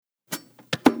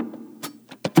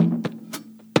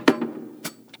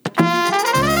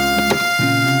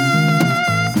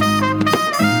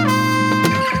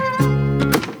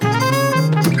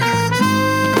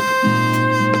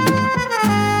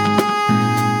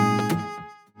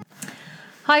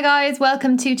Hi guys,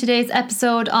 welcome to today's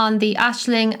episode on the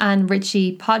Aisling and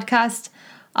Richie podcast.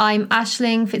 I'm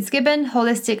Aisling Fitzgibbon,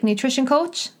 holistic nutrition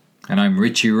coach. And I'm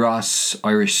Richie Ross,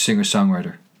 Irish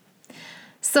singer-songwriter.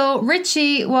 So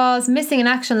Richie was missing in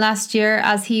action last year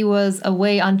as he was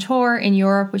away on tour in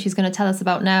Europe, which he's going to tell us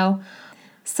about now.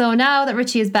 So now that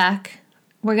Richie is back,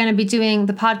 we're going to be doing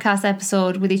the podcast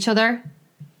episode with each other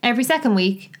every second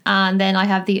week, and then I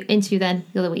have the interview then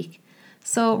the other week.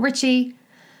 So Richie,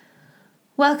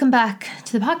 welcome back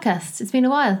to the podcast. It's been a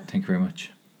while. Thank you very much.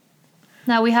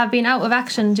 Now, we have been out of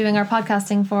action doing our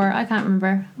podcasting for, I can't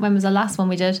remember when was the last one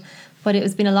we did, but it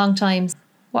has been a long time.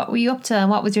 What were you up to and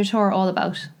what was your tour all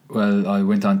about? Well, I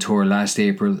went on tour last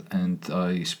April and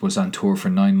I was on tour for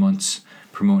 9 months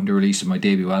promoting the release of my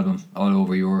debut album all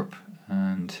over Europe,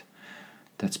 and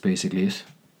that's basically it.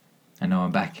 And now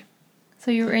I'm back.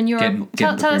 So you were in Europe.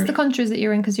 Tell us the countries that you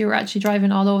were in, because you were actually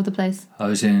driving all over the place. I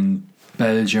was in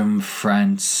Belgium,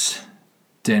 France,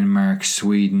 Denmark,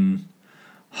 Sweden,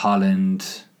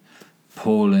 Holland,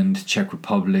 Poland, Czech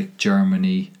Republic,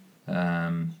 Germany.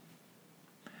 That's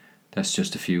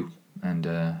just a few. And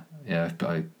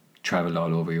I travelled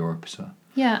all over Europe. So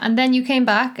yeah, and then you came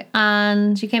back to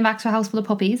a house full of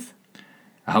puppies.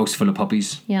 A house full of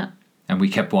puppies. Yeah. And we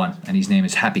kept one, and his name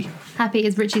is Happy. Happy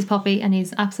is Richie's puppy, and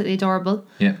he's absolutely adorable.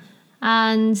 Yeah.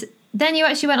 And then you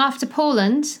actually went off to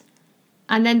Poland,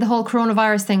 and then the whole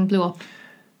coronavirus thing blew up.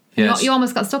 Yes. You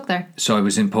almost got stuck there. So I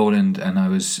was in Poland, and I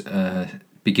was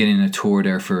beginning a tour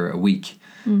there for a week.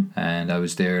 And I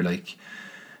was there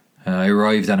I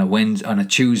arrived on a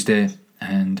Tuesday,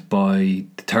 and by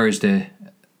the Thursday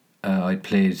I'd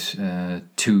played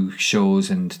 2 shows,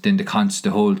 and then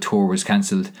the whole tour was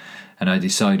cancelled, and I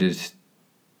decided,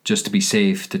 just to be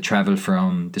safe, to travel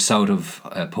from the south of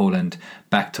Poland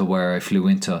back to where I flew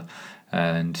into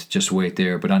and just wait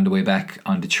there. But on the way back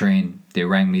on the train, they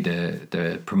rang me,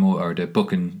 the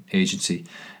booking agency,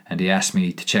 and they asked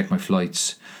me to check my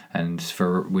flights and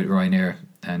with Ryanair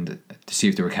and to see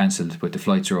if they were cancelled. But the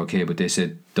flights are okay, but they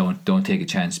said don't take a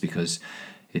chance, because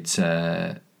it's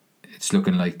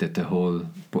looking like that the whole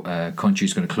country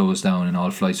is going to close down and all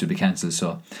flights will be cancelled.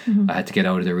 So I had to get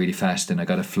out of there really fast, and I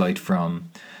got a flight from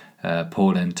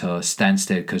Poland to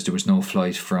Stansted, because there was no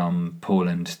flight from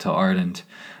Poland to Ireland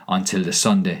until the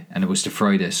Sunday, and it was the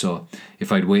Friday. So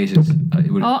if I'd waited,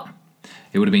 it would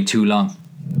have been too long.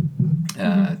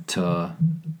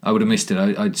 I would have missed it.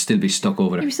 I'd still be stuck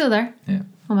over there. You were still there? Yeah.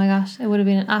 Oh my gosh, it would have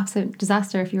been an absolute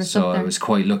disaster if you were stuck there. So I was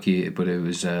quite lucky, but it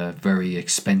was a very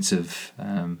expensive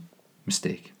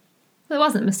mistake. Well, it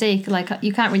wasn't a mistake.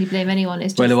 You can't really blame anyone.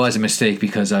 It's just... Well, it was a mistake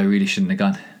because I really shouldn't have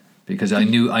gone. Because I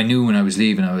knew when I was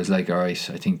leaving, I was like, all right,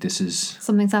 I think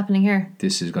something's happening here.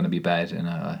 This is going to be bad. And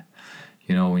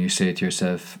when you say to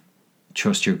yourself,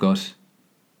 trust your gut.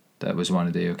 That was one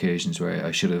of the occasions where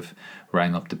I should have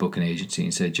rang up the booking agency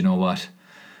and said, you know what,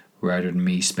 rather than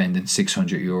me spending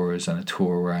 €600 on a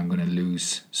tour where I'm going to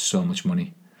lose so much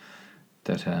money,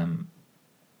 that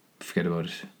forget about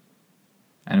it.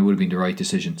 And it would have been the right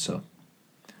decision. So,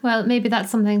 well, maybe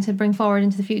that's something to bring forward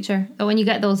into the future. But when you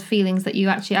get those feelings, that you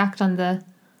actually act on the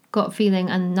gut feeling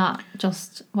and not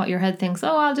just what your head thinks.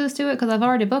 Oh, I'll just do it because I've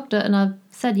already booked it and I've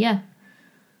said yeah.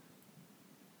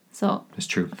 So that's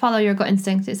true. Follow your gut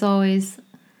instinct. It's always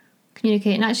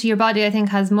communicating. Actually, your body, I think,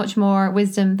 has much more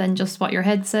wisdom than just what your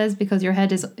head says, because your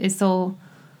head is so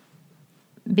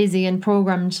busy and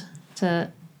programmed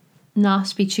to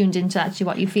not be tuned into actually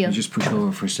what you feel. You just push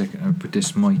over for a second. I'll put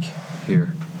this mic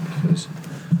here, because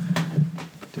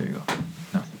there you go.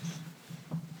 No.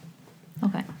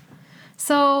 Okay.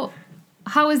 So,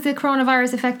 how is the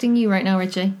coronavirus affecting you right now,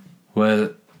 Richie?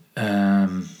 Well,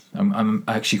 I'm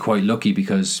actually quite lucky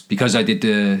because I did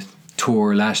the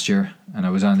tour last year and I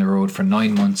was on the road for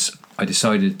 9 months. I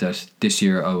decided that this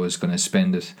year I was going to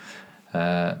spend it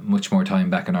much more time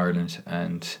back in Ireland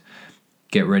and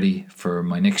get ready for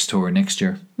my next tour next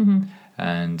year,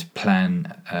 and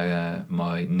plan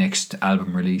my next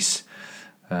album release,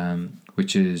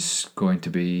 which is going to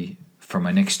be for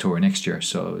my next tour next year.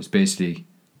 So it's basically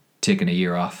taking a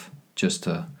year off just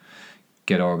to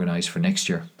get organised for next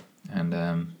year. And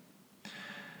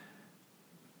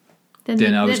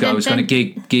then I was going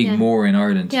to gig more in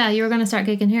Ireland. Yeah, you were going to start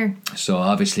gigging here. So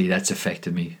obviously that's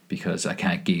affected me because I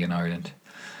can't gig in Ireland.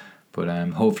 But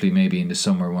hopefully maybe in the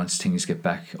summer, once things get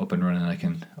back up and running, I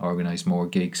can organise more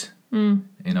gigs in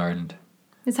Ireland.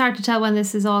 It's hard to tell when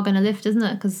this is all going to lift, isn't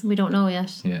it? Because we don't know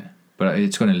yet. Yeah, but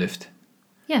it's going to lift.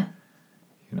 Yeah.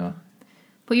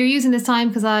 But you're using this time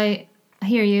because I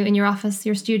hear you in your office,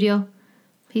 your studio.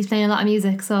 He's playing a lot of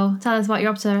music. So tell us what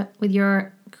you're up to with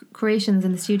your creations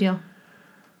in the studio.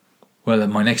 Well,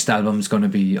 my next album is going to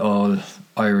be all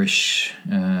Irish,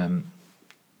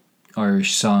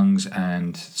 Irish songs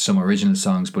and some original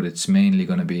songs, but it's mainly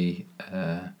going to be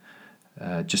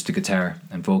just the guitar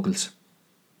and vocals.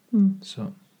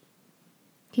 So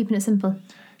Keeping it simple.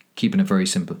 keeping it very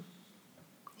simple.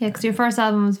 Yeah, because your first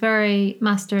album was very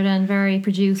mastered and very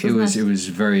produced, wasn't it? It was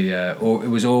very it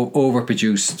was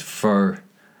overproduced for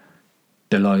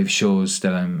the live shows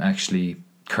that I'm actually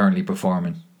currently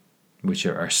performing, which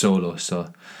are solo.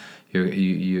 So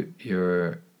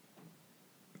you're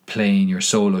playing your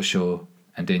solo show,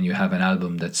 and then you have an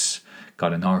album that's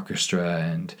got an orchestra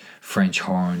and French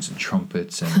horns and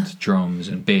trumpets and drums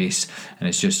and bass, and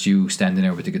it's just you standing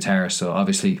there with the guitar. So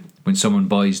obviously when someone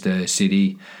buys the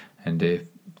CD and they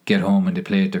get home and they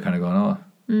play it, they're kind of going, oh,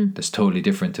 that's totally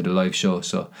different to the live show.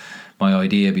 So my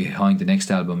idea behind the next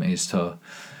album is to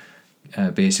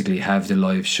basically have the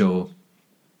live show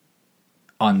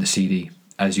on the CD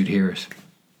as you'd hear it,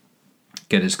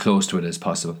 get as close to it as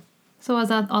possible. So as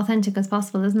authentic as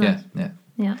possible, isn't it?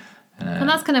 Yeah. And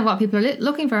that's kind of what people are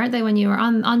looking for, aren't they, when you are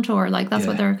on tour? Like, that's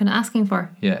what they're kind of asking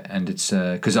for. Yeah, and it's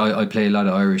because I play a lot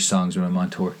of Irish songs when I'm on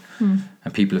tour,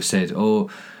 and people have said, oh,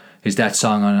 is that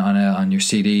song on your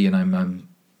CD? And I'm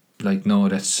like, no,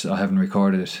 I haven't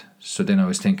recorded it. So then I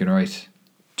was thinking, right,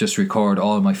 just record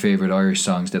all my favourite Irish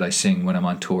songs that I sing when I'm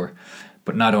on tour.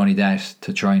 But not only that,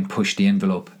 to try and push the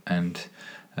envelope and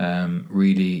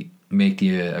really make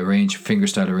the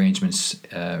fingerstyle arrangements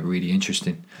really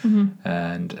interesting.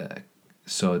 And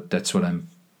so that's what I'm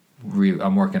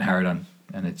working hard on,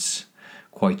 and it's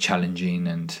quite challenging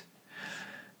and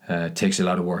takes a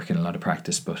lot of work and a lot of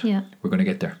practice, but we're going to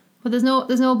get there. But there's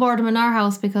no boredom in our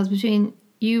house, because between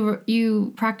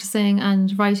you practicing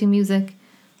and writing music,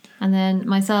 and then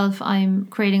myself, I'm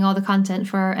creating all the content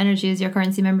for Energy as Your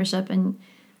Currency membership, and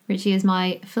Richie is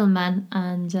my film man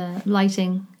and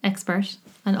lighting expert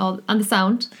and the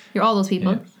sound. You're all those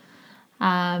people.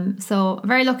 So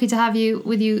very lucky to have you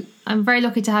with you. I'm very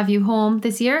lucky to have you home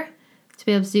this year to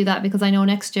be able to do that, because I know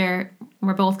next year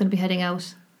we're both going to be heading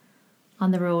out on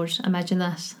the road. Imagine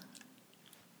that. It's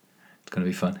going to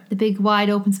be fun. The big wide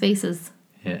open spaces.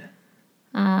 Yeah.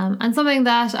 And something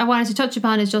that I wanted to touch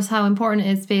upon is just how important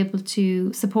it is to be able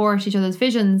to support each other's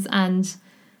visions, and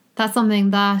that's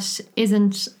something that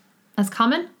isn't as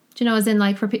common. Do you know, as in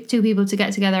like for two people to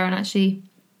get together and actually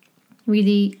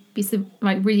really be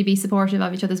supportive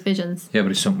of each other's visions. Yeah,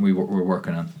 but it's something we're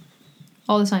working on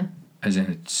all the time. As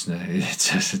in,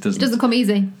 it doesn't come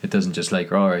easy. It doesn't just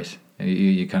like, all right,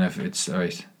 you kind of, it's all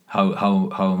right.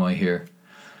 How am I here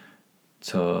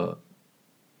to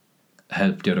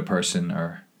help the other person,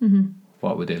 or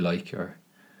what would they like, or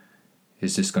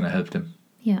is this going to help them?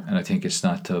 Yeah. And I think it's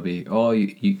not to be, oh,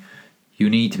 you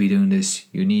need to be doing this,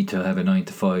 you need to have a 9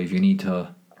 to 5, you need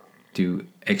to do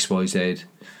X, Y, Z,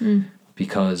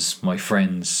 because my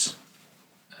friend's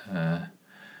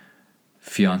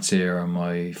fiance or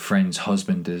my friend's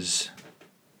husband is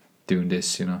doing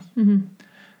this, you know.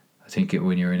 I think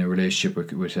when you're in a relationship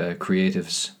with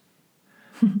creatives,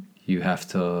 you have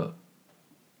to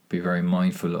be very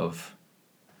mindful of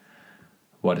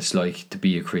what it's like to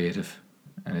be a creative,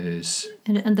 and it is,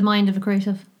 and the mind of a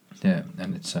creative. Yeah,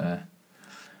 and it's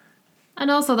and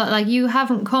also that, like, you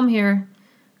haven't come here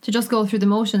to just go through the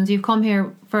motions. You've come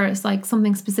here for like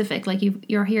something specific. Like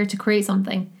you're here to create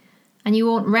something, and you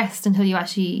won't rest until you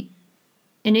actually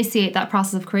initiate that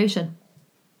process of creation.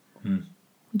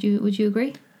 Would you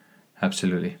agree?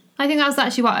 Absolutely. I think that's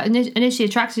actually what initially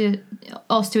attracted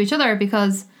us to each other,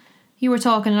 because you were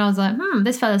talking and I was like,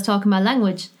 this fella's talking my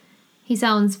language. He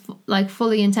sounds like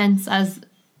fully intense, as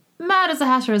mad as a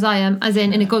hatter as I am, as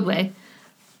in a good way.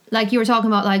 Like you were talking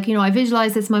about, like, you know, I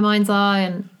visualised this in my mind's eye,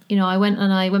 and, you know, I went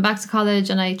back to college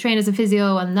and I trained as a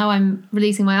physio, and now I'm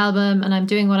releasing my album and I'm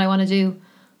doing what I want to do.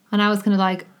 And I was kind of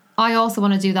like, I also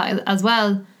want to do that as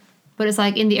well. But it's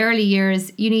like in the early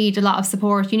years, you need a lot of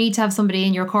support. You need to have somebody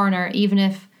in your corner, even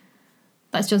if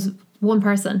that's just one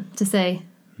person, to say,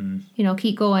 you know,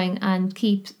 keep going and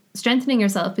keep strengthening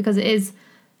yourself, because it's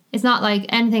not like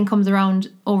anything comes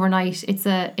around overnight. It's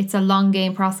a long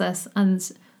game process. And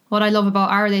what I love about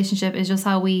our relationship is just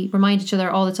how we remind each other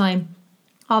all the time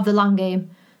of the long game,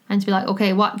 and to be like,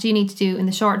 okay, what do you need to do in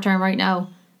the short term right now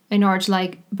in order to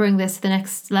like bring this to the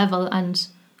next level, and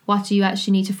what do you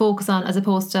actually need to focus on, as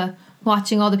opposed to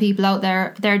watching all the people out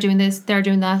there, they're doing this, they're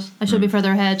doing that, I should be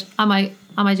further ahead, am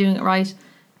I doing it right?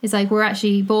 It's like we're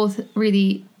actually both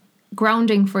really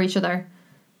grounding for each other,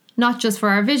 not just for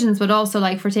our visions, but also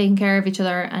like for taking care of each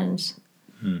other, and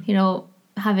you know,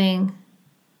 having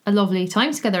a lovely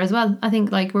time together as well. I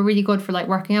think like we're really good for like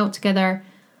working out together,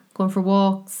 going for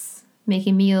walks,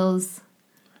 making meals,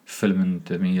 filming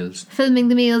the meals, Filming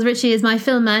the meals. Richie is my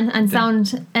film man and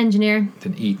sound engineer.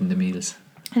 then eating the meals.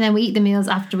 And then we eat the meals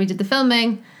after we did the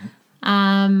filming.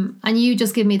 And you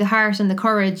just give me the heart and the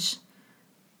courage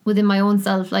within my own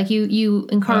self. Like you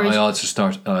encourage. I also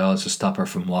stop her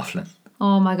from waffling.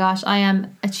 Oh my gosh, I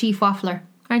am a chief waffler,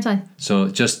 aren't I? So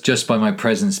just by my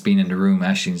presence being in the room,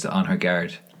 Aishling's on her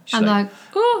guard. She's I'm like,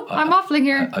 oh, I'm waffling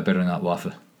here. I better not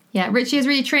waffle. Yeah, Richie has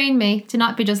really trained me to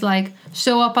not be just like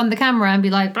show up on the camera and be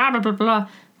like blah blah blah blah.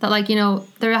 That like, you know,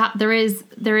 there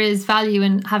is value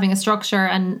in having a structure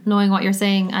and knowing what you're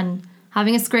saying and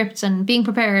having a script and being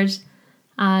prepared.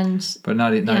 But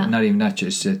not even that.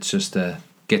 It's just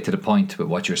get to the point with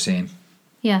what you're saying.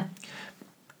 Yeah.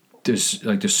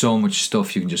 There's so much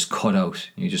stuff you can just cut out.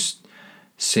 You just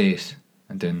say it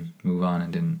and then move on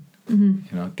and then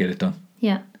get it done.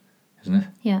 Yeah. Isn't it?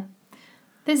 Yeah.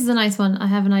 This is a nice one. I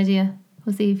have an idea.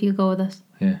 We'll see if you go with it.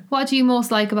 Yeah. What do you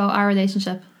most like about our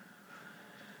relationship?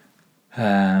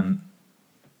 That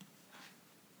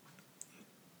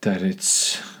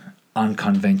it's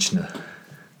unconventional.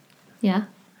 Yeah.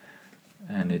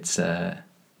 And it's I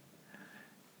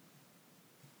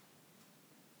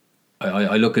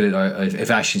look at it. If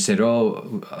Ashley said,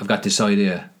 "Oh, I've got this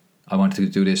idea. I want to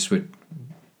do this with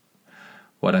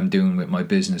what I'm doing with my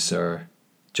business, or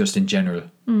just in general,"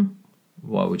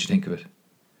 what would you think of it?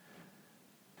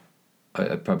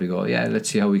 I'd probably go, "Yeah, let's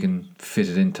see how we can fit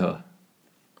it into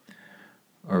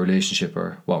our relationship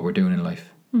or what we're doing in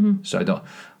life." So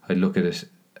I look at it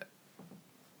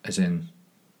as in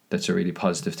that's a really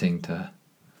positive thing to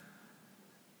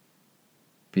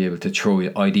be able to throw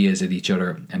ideas at each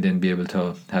other and then be able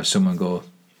to have someone go,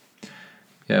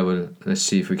 "Yeah, well, let's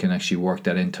see if we can actually work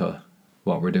that into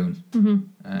what we're doing."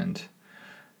 And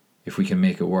if we can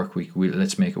make it work, we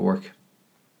let's make it work.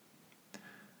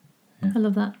 Yeah. I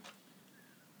love that.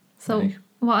 So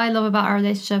what I love about our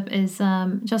relationship is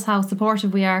just how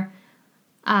supportive we are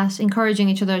at encouraging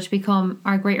each other to become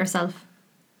our greater self.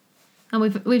 And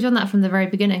we've done that from the very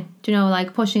beginning. Do you know,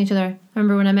 like pushing each other. I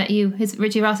remember when I met you,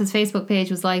 Richie Ross's Facebook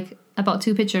page was like about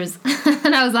 2 pictures.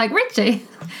 And I was like, Richie,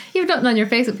 you've nothing on your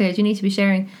Facebook page. You need to be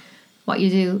sharing what you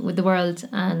do with the world.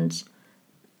 And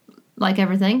like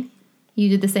everything, you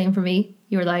did the same for me.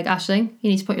 You were like, Aisling, you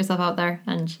need to put yourself out there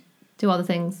and do all the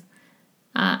things.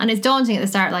 And it's daunting at the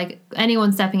start. Like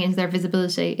anyone stepping into their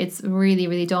visibility, it's really,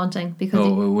 really daunting because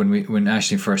when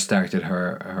Aisling first started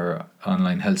her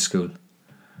online health school,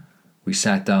 we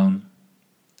sat down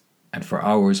and for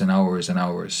hours and hours and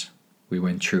hours we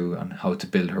went through on how to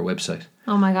build her website.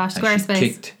 Oh my gosh, Squarespace. She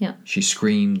kicked, she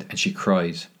screamed and she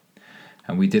cried.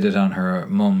 And we did it on her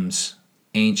mum's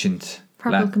ancient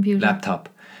laptop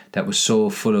that was so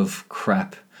full of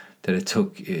crap that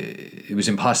it was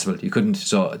impossible. You couldn't.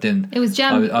 So then it was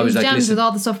jammed. It was jammed with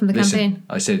all the stuff from the campaign.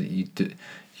 I said,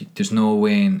 there's no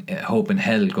way in hope in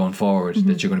hell going forward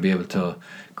that you're going to be able to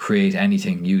create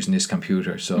anything using this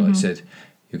computer. So I said,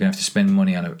 you're going to have to spend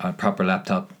money on a proper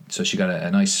laptop. So she got a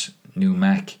nice new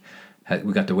Mac.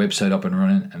 We got the website up and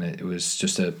running, and it was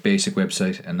just a basic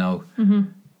website. And now,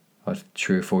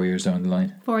 3 or 4 years down the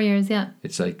line, 4 years, yeah,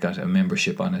 it's like got a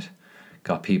membership on it,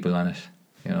 got people on it.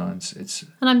 You know, it's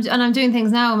and I'm doing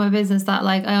things now in my business that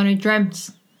like I only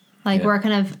dreamt were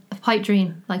kind of a pipe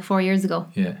dream like 4 years ago.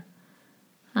 Yeah.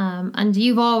 And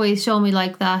you've always shown me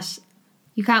like that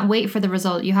you can't wait for the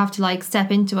result. You have to like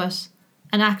step into it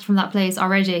and act from that place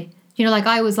already. You know, like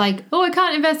I was like, oh, I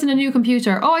can't invest in a new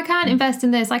computer. Oh, I can't invest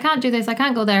in this. I can't do this. I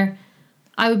can't go there.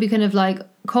 I would be kind of like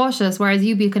cautious, whereas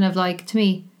you'd be kind of like, to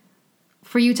me,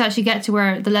 for you to actually get to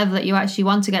where the level that you actually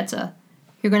want to get to,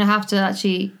 you're going to have to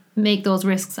actually make those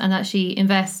risks and actually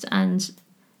invest and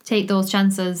take those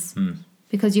chances.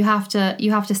 Because you have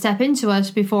to step into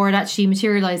it before it actually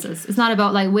materializes. It's not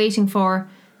about like waiting for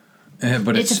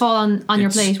it to fall on your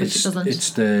plate, which it doesn't.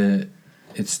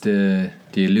 It's the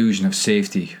illusion of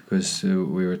safety, because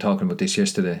we were talking about this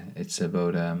yesterday. It's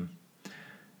about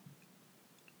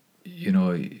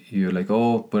you're like,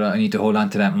 oh, but I need to hold on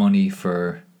to that money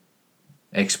for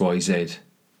X, Y, Z,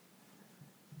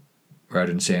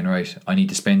 rather than saying, right, I need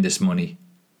to spend this money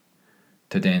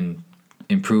to then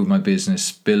improve my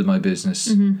business, build my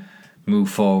business, move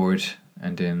forward.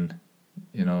 And then,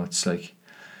 it's like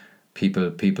people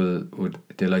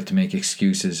they like to make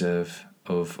excuses of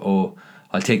oh,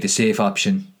 I'll take the safe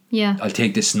option. Yeah. I'll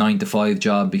take this 9-to-5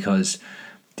 job because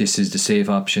this is the safe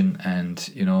option. And,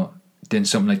 then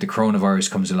something like the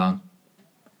coronavirus comes along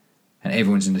and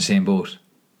everyone's in the same boat.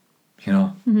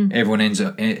 Everyone ends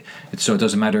up, so it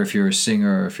doesn't matter if you're a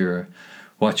singer or if you're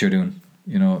what you're doing.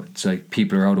 It's like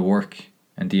people are out of work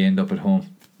and they end up at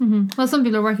home. Well, some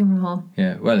people are working from home.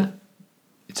 Yeah, well,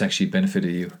 it's actually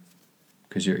benefited you.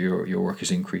 because your work is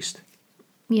increased.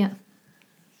 Yeah.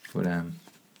 But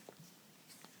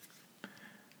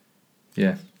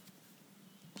yeah.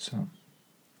 So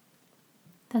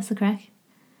That's the crack.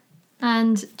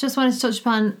 And just wanted to touch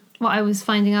upon what I was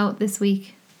finding out this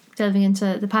week, delving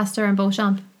into the Pasteur and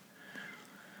Beauchamp.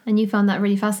 And you found that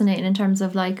really fascinating in terms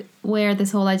of like where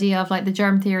this whole idea of like the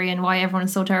germ theory and why everyone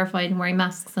is so terrified and wearing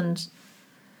masks, and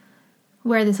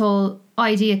where this whole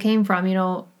idea came from, you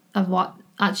know, of what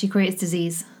actually creates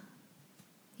disease.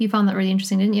 You found that really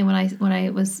interesting, didn't you, when I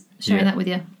was sharing that with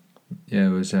you? Yeah, it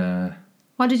was.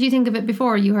 What did you think of it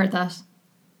before you heard that?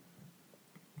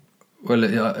 Well,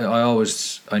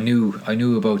 I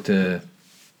knew about the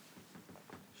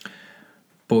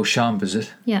Beauchamp, is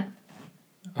it? Yeah.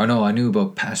 Or no, I knew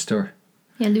about Pasteur.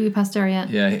 Yeah, Louis Pasteur. Yeah.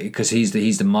 Yeah, because he's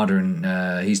the modern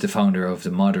he's the founder of the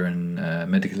modern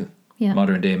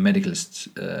modern day medicalists,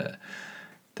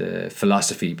 the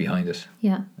philosophy behind it.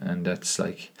 Yeah. And that's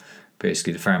like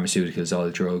basically the pharmaceuticals,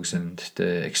 all drugs, and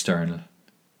the external.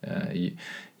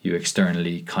 You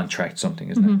externally contract something,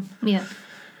 isn't it? Yeah.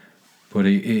 But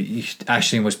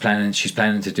Aisling was she's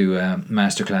planning to do a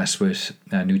masterclass with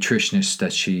a nutritionist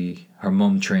that her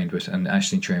mum trained with and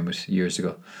Aisling trained with years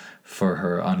ago for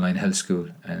her online health school.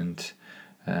 And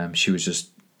she was just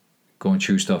going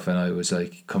through stuff, and I was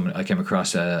like, I came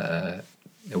across a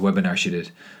webinar she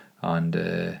did on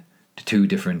the two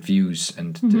different views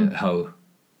and how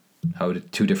the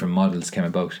two different models came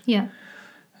about. Yeah.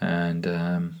 And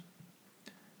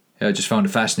I just found it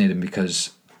fascinating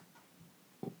because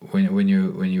when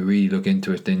you really look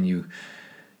into it, then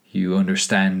you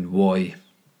understand why.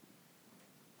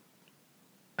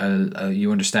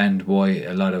 You understand why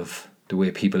a lot of the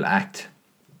way people act.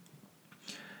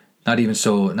 Not even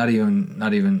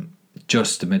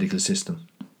just the medical system,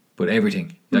 but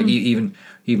everything. Like even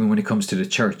when it comes to the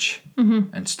church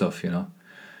and stuff, you know,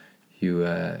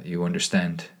 you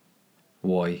understand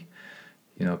why.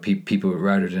 You know, people,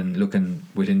 rather than looking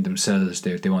within themselves,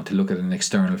 they want to look at an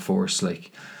external force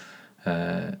like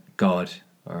God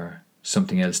or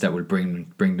something else that will bring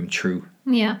them through.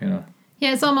 Yeah. You know.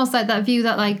 Yeah, it's almost like that view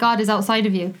that like God is outside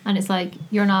of you, and it's like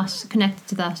you're not connected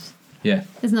to that. Yeah.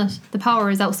 Isn't it? The power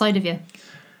is outside of you.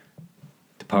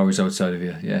 The power is outside of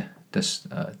you. Yeah. That's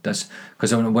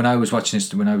because when I was watching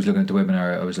this, when I was looking at the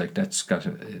webinar, I was like, that's got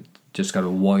a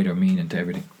wider meaning to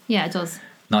everything. Yeah, it does.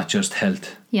 Not just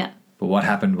health. Yeah. But what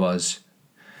happened was,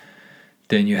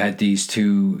 then you had these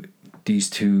two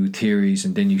theories,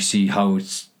 and then you see how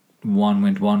one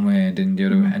went one way, and then the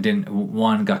other, and then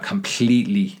one got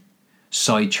completely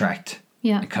sidetracked.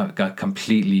 Yeah. It got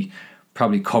completely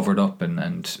probably covered up and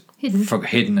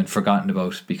hidden and forgotten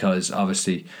about, because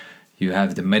obviously you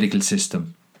have the medical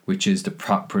system, which is the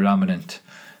predominant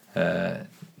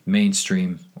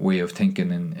mainstream way of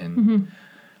thinking, and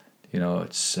you know,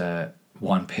 it's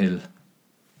one pill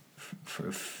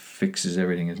fixes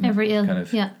everything, isn't every it? ill. Kind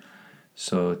of. Yeah.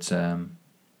 So it's I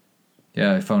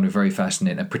found it very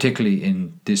fascinating, and particularly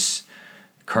in this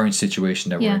current situation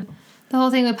that we're in. The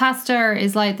whole thing with Pasteur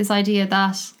is like this idea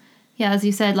that, as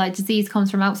you said, like disease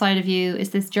comes from outside of you. It's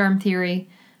this germ theory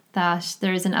that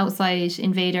there is an outside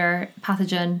invader,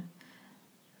 pathogen,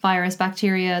 virus,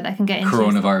 bacteria that can get into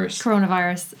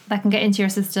coronavirus that can get into your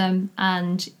system,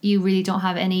 and you really don't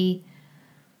have any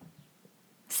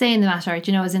say in the matter.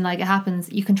 Do you know, as in like it happens,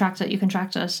 you contract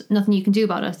it, nothing you can do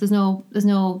about it. There's no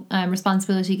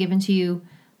responsibility given to you.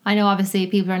 I know obviously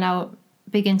people are now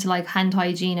big into like hand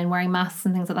hygiene and wearing masks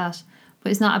and things like that,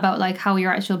 but it's not about like how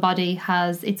your actual body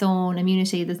has its own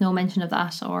immunity. There's no mention of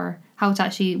that or how to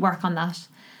actually work on that.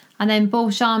 And then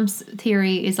Beauchamp's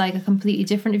theory is like a completely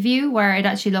different view, where it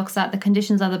actually looks at the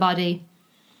conditions of the body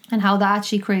and how that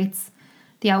actually creates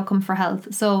the outcome for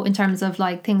health. So in terms of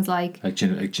like things like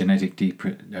genetic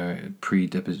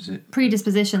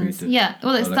predispositions. Yeah,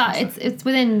 well, it's that. It's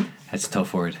within. That's a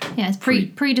tough word. Yeah, it's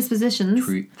predispositions.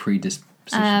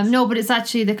 Predispositions. No, but it's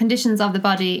actually the conditions of the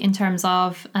body in terms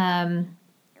of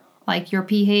like your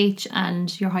pH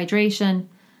and your hydration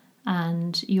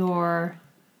and your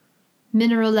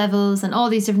mineral levels and all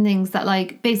these different things that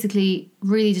like basically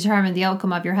really determine the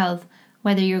outcome of your health,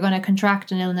 whether you're going to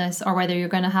contract an illness or whether you're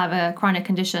going to have a chronic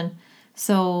condition.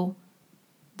 So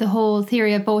the whole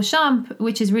theory of Beauchamp,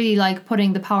 which is really like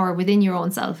putting the power within your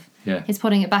own self. Yeah. It's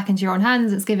putting it back into your own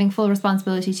hands. It's giving full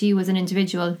responsibility to you as an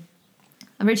individual.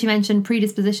 And Richie mentioned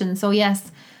predisposition. So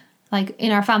yes, like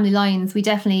in our family lines, we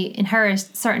definitely inherit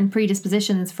certain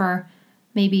predispositions for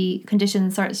maybe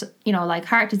conditions, you know, like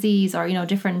heart disease or, you know,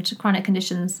 different chronic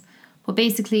conditions. But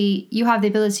basically, you have the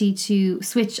ability to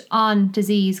switch on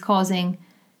disease-causing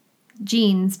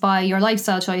genes by your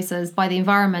lifestyle choices, by the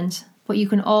environment. but you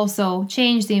can also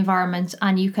change the environment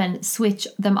and you can switch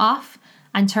them off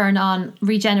and turn on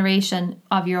regeneration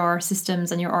of your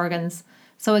systems and your organs.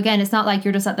 So again, it's not like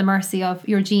you're just at the mercy of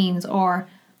your genes or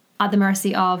at the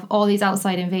mercy of all these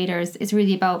outside invaders. It's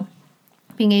really about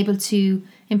being able to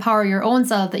empower your own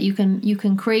self, that you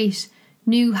can create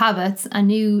new habits and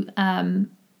new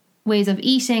ways of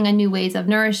eating and new ways of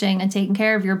nourishing and taking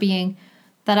care of your being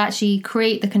that actually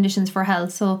create the conditions for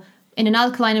health. So in an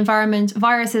alkaline environment,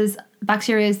 viruses,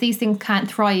 bacteria, these things can't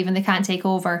thrive and they can't take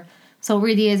over. So it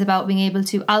really is about being able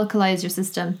to alkalize your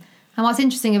system. And what's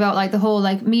interesting about like the whole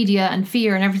like media and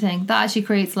fear and everything, that actually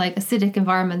creates like acidic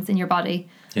environments in your body.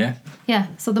 Yeah. Yeah.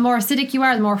 So the more acidic you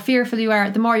are, the more fearful you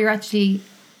are, the more you're actually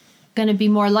going to be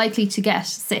more likely to get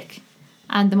sick,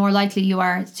 and the more likely you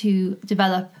are to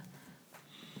develop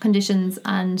conditions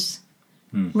and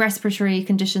respiratory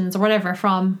conditions or whatever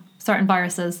from certain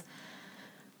viruses.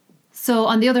 So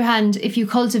on the other hand, if you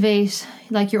cultivate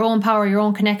like your own power, your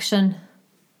own connection,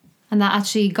 and that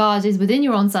actually God is within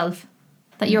your own self,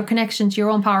 that your connection to your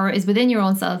own power is within your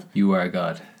own self. You are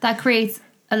God. That creates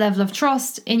a level of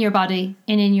trust in your body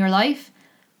and in your life.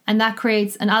 And that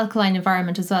creates an alkaline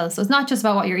environment as well. So it's not just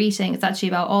about what you're eating. It's actually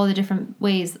about all the different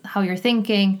ways, how you're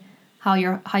thinking, how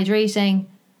you're hydrating,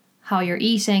 how you're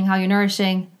eating, how you're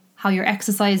nourishing, how you're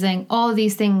exercising. All of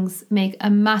these things make a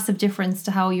massive difference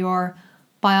to how your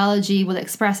biology will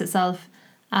express itself.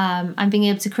 And being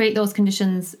able to create those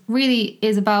conditions really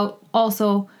is about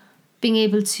also being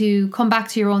able to come back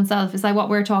to your own self. It's like what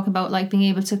we're talking about, like being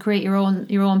able to create your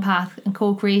own path and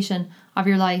co-creation of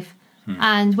your life.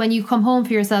 And when you come home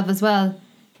for yourself as well,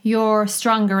 you're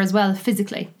stronger as well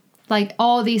physically. Like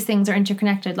all these things are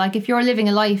interconnected. Like if you're living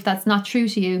a life that's not true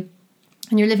to you,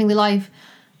 and you're living the life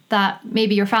that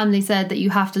maybe your family said that you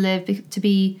have to live to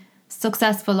be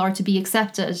successful or to be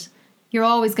accepted, you're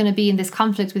always going to be in this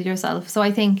conflict with yourself. So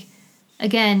I think,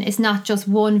 again, it's not just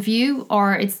one view,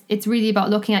 or it's really about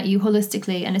looking at you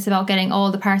holistically, and it's about getting all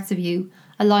the parts of you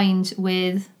aligned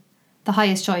with the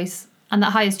highest choice. And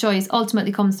that highest choice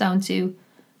ultimately comes down to,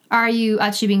 are you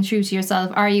actually being true to yourself?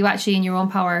 Are you actually in your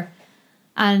own power?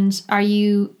 And are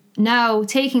you now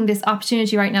taking this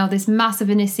opportunity right now, this massive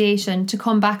initiation to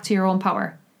come back to your own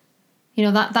power? You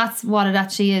know, that's what it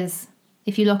actually is.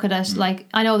 If you look at it, like,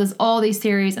 I know there's all these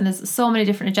theories and there's so many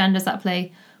different agendas at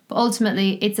play, but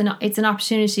ultimately it's an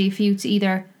opportunity for you to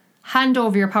either hand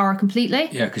over your power completely.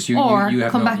 Yeah, because you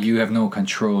have no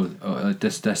control.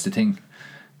 That's the thing.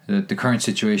 The current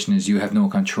situation is you have no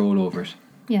control over it.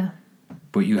 Yeah.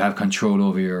 But you have control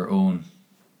over your own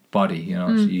body. You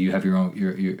know, so you have your own.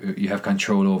 You have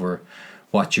control over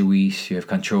what you eat. You have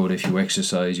control if you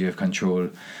exercise. You have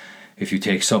control if you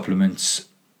take supplements.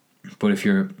 But if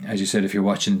you're, as you said, if you're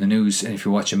watching the news and if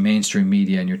you're watching mainstream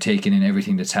media and you're taking in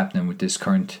everything that's happening with this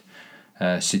current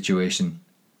situation,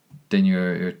 then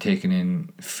you're taking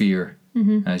in fear.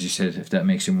 Mm-hmm. As you said, if that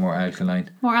makes you more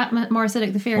alkaline, more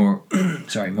acidic, the fear. More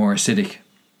acidic.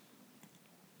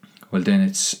 Well, then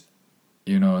it's,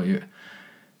 you know,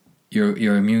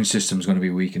 your immune system's going to be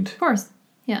weakened. Of course,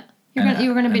 yeah.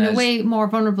 You're going to be in a way more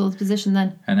vulnerable position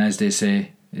then. And as they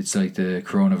say, it's like the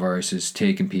coronavirus is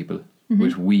taking people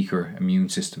with weaker immune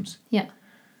systems. Yeah.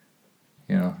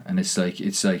 You know, and it's like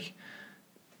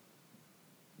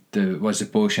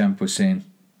Beauchamp was saying,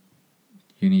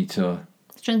 you need to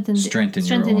strengthen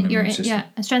your own immune system.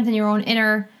 Yeah, strengthen your own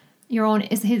inner,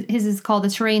 his is called the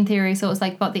terrain theory. So it's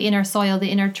like about the inner soil, the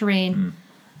inner terrain,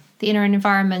 the inner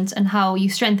environment, and how you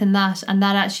strengthen that, and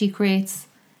that actually creates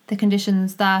the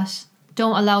conditions that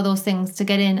don't allow those things to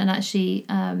get in and actually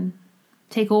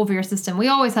take over your system. We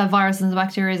always have viruses and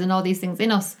bacteria and all these things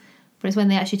in us, but it's when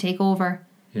they actually take over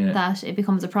that it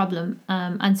becomes a problem.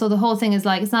 And so the whole thing is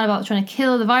like, it's not about trying to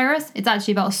kill the virus. It's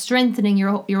actually about strengthening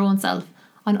your own self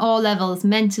on all levels,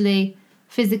 mentally,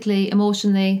 physically,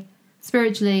 emotionally,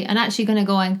 spiritually, and actually kind of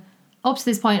going, up to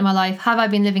this point in my life, have I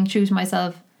been living true to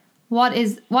myself? What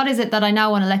is it that I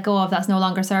now want to let go of that's no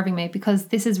longer serving me? Because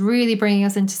this is really bringing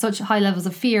us into such high levels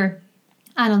of fear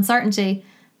and uncertainty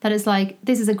that it's like,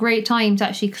 this is a great time to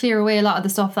actually clear away a lot of the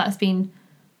stuff that's been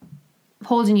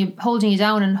holding you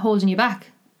down and holding you back.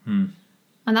 And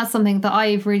that's something that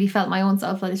I've really felt my own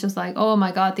self, that it's just like, oh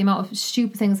my God, the amount of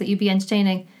stupid things that you'd be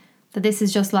entertaining, that this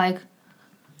is just like,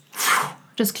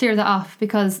 just clear that off,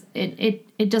 because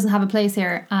it doesn't have a place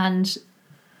here. And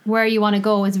where you want to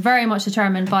go is very much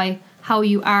determined by how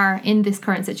you are in this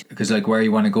current situation. Because like where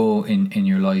you want to go in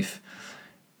your life,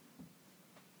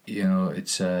 you know,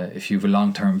 it's if you have a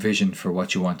long-term vision for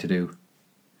what you want to do,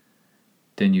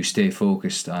 then you stay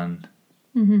focused on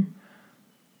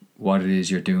what it is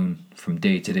you're doing from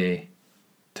day to day,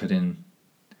 to then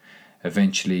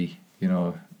eventually, you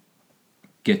know,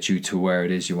 get you to where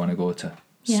it is you want to go to.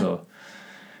 Yeah. So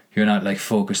you're not like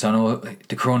focused on, oh,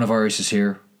 the coronavirus is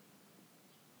here.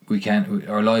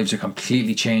 Our lives are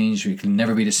completely changed. We can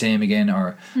never be the same again.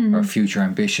 Our future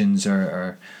ambitions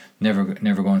are never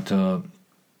going to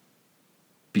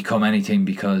become anything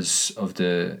because of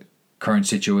the current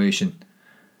situation.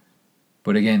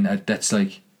 But again, that's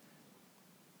like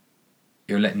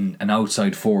you're letting an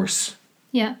outside force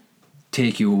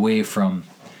take you away from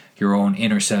your own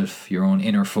inner self, your own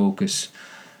inner focus,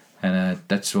 and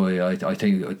that's why I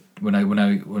think when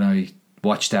I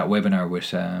watched that webinar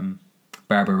with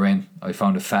Barbara Wren, I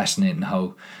found it fascinating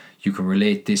how you can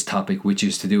relate this topic, which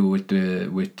is to do with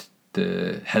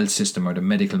the health system or the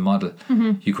medical model.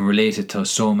 You can relate it to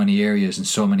so many areas and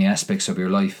so many aspects of your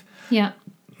life. Yeah.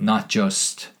 Not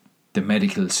just the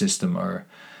medical system or.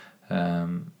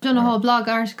 Done a whole blog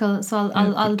article, so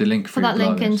I'll put that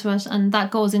link into it, and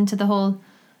that goes into the whole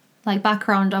like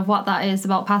background of what that is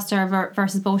about Pasteur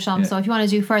versus Beauchamp. So if you want to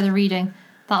do further reading,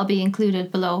 that'll be included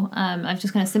below. I've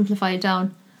just kind of simplified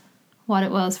down what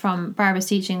it was from Barbara's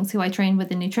teachings, who I trained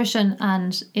with in nutrition,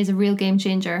 and is a real game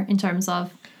changer in terms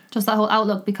of just that whole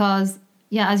outlook. Because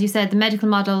as you said, the medical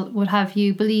model would have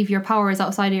you believe your power is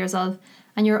outside of yourself,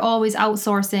 and you're always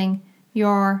outsourcing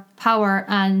your power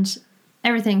and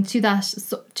everything to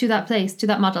that place, to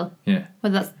that model. Yeah.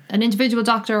 Whether that's an individual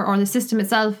doctor or the system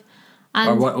itself.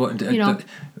 And or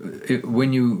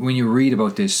when you read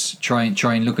about this, try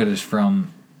and look at it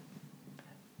from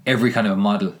every kind of a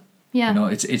model. Yeah. You know,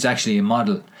 it's actually a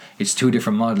model. It's two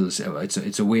different models.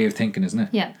 It's a way of thinking, isn't it?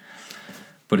 Yeah.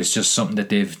 But it's just something that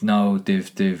they've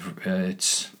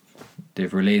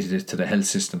related it to the health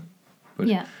system.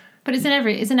 But it's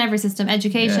in every system: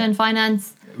 education,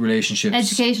 finance, relationships,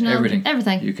 educational,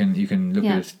 everything. You can look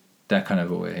at it that kind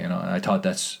of a way, you know. And I thought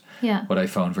that's what I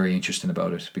found very interesting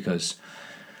about it, because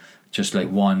just like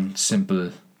one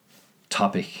simple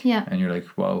topic, and you're like,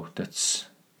 wow, that's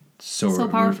so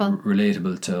powerful,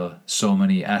 relatable to so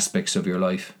many aspects of your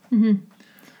life.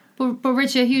 But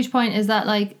Richie, a huge point is that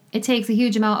like it takes a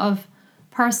huge amount of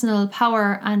personal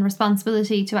power and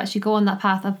responsibility to actually go on that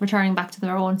path of returning back to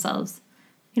their own selves.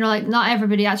 You know, like not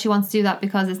everybody actually wants to do that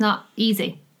because it's not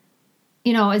easy.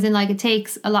 You know, as in like it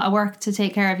takes a lot of work to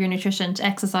take care of your nutrition, to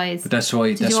exercise, but that's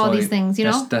why do all these things. You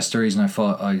know, that's the reason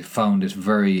I found it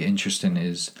very interesting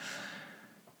is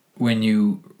when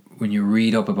you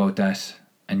read up about that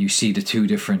and you see the two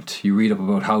different. You read up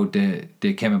about how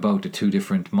they came about, the two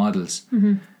different models.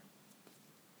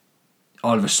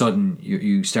 All of a sudden,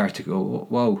 you start to go,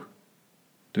 whoa,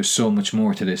 there's so much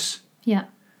more to this. Yeah.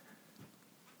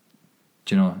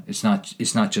 Do you know, it's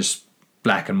not just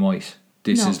black and white.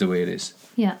 This is the way it is.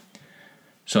 Yeah.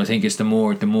 So I think it's the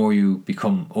more you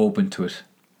become open to it,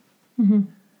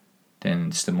 then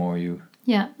it's the more you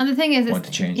and the thing is want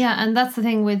to change. Yeah, and that's the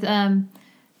thing with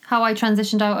how I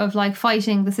transitioned out of like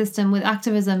fighting the system with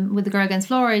activism with the Girl Against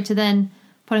Fluoride to then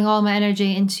putting all my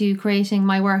energy into creating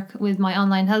my work with my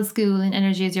online health school and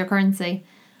Energy is Your Currency,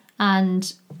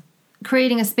 and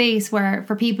creating a space where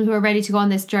for people who are ready to go on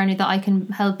this journey that I can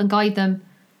help and guide them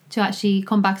to actually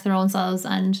come back to their own selves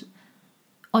and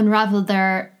unravel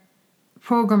their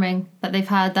programming that they've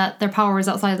had, that their power is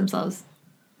outside themselves.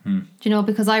 Do you know,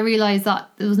 because I realised that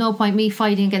there was no point me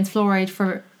fighting against fluoride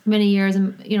for many years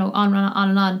and, you know, on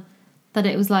and on, that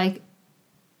it was like,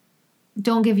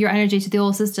 don't give your energy to the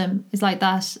old system. It's like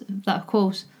that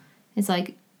quote. It's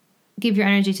like, give your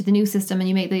energy to the new system and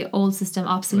you make the old system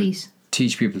obsolete. But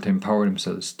teach people to empower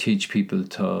themselves. Teach people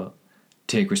to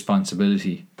take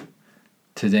responsibility,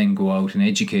 to then go out and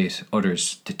educate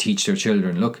others, to teach their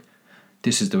children, look,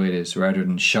 this is the way it is, rather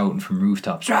than shouting from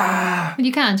rooftops. Rah! But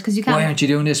you can't, because you can't. Why aren't you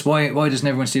doing this? Why doesn't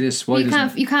everyone see this?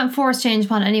 You can't force change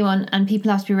upon anyone, and people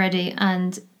have to be ready.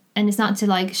 And it's not to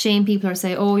like shame people or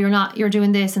say, oh, you're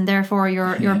doing this and therefore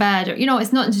you're bad. Or, you know,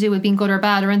 it's nothing to do with being good or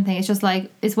bad or anything. It's just like,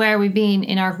 it's where we've been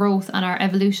in our growth and our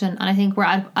evolution. And I think we're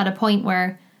at a point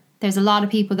where there's a lot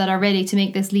of people that are ready to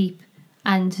make this leap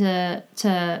and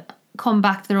to come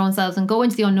back to their own selves and go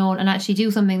into the unknown and actually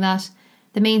do something that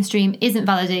the mainstream isn't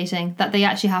validating, that they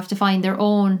actually have to find their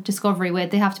own discovery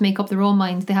with. They have to make up their own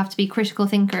minds. They have to be critical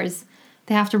thinkers.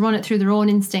 They have to run it through their own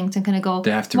instinct and kind of go.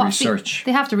 They have to research.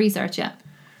 They have to research, yeah.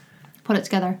 Put it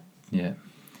together. Yeah.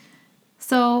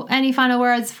 So, any final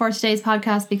words for today's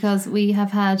podcast, because we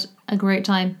have had a great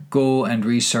time? Go and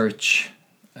research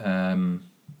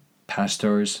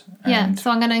Pasteur's. Yeah,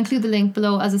 so I'm going to include the link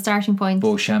below as a starting point.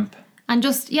 Beauchamp. And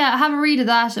just, have a read of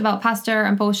that about Pasteur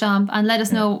and Beauchamp and let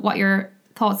us know what your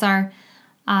thoughts are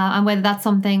and whether that's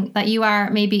something that you are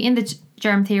maybe in the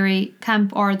germ theory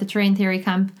camp or the terrain theory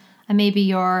camp, and maybe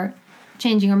you're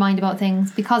changing your mind about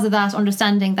things because of that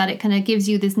understanding that it kind of gives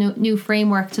you this new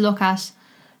framework to look at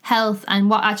health and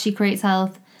what actually creates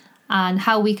health and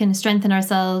how we can strengthen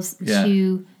ourselves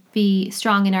to be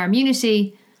strong in our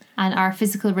immunity and our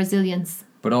physical resilience.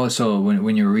 But also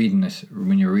when you're reading it,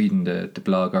 when you're reading the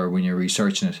blog or when you're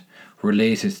researching it,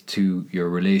 relate it to your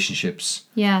relationships.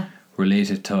 Yeah.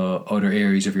 Relate it to other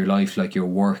areas of your life like your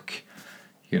work,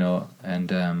 you know,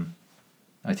 and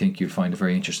I think you'll find it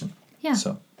very interesting. Yeah.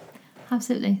 So.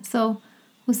 Absolutely. So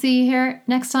we'll see you here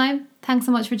next time. Thanks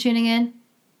so much for tuning in.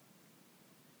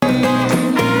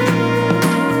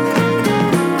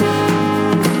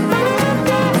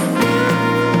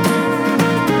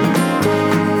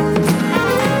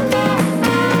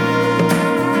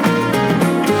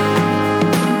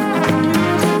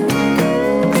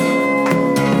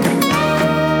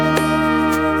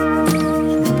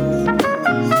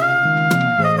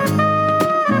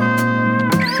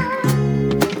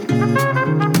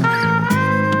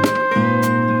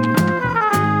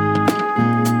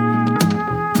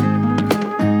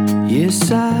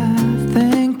 Yes, I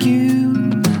thank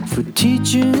you for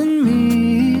teaching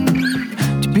me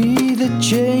to be the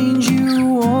change you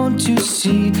want to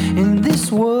see in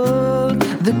this world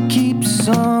that keeps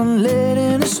on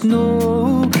letting us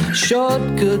know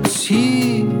shortcuts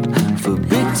here for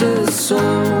bitter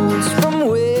souls. From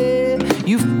where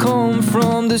you've come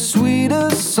from, the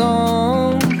sweetest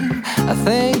song. I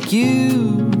thank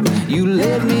you, you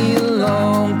led me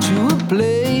along to a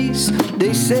place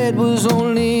they said was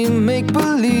only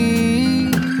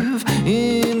make-believe.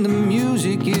 In the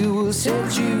music it will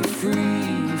set you free.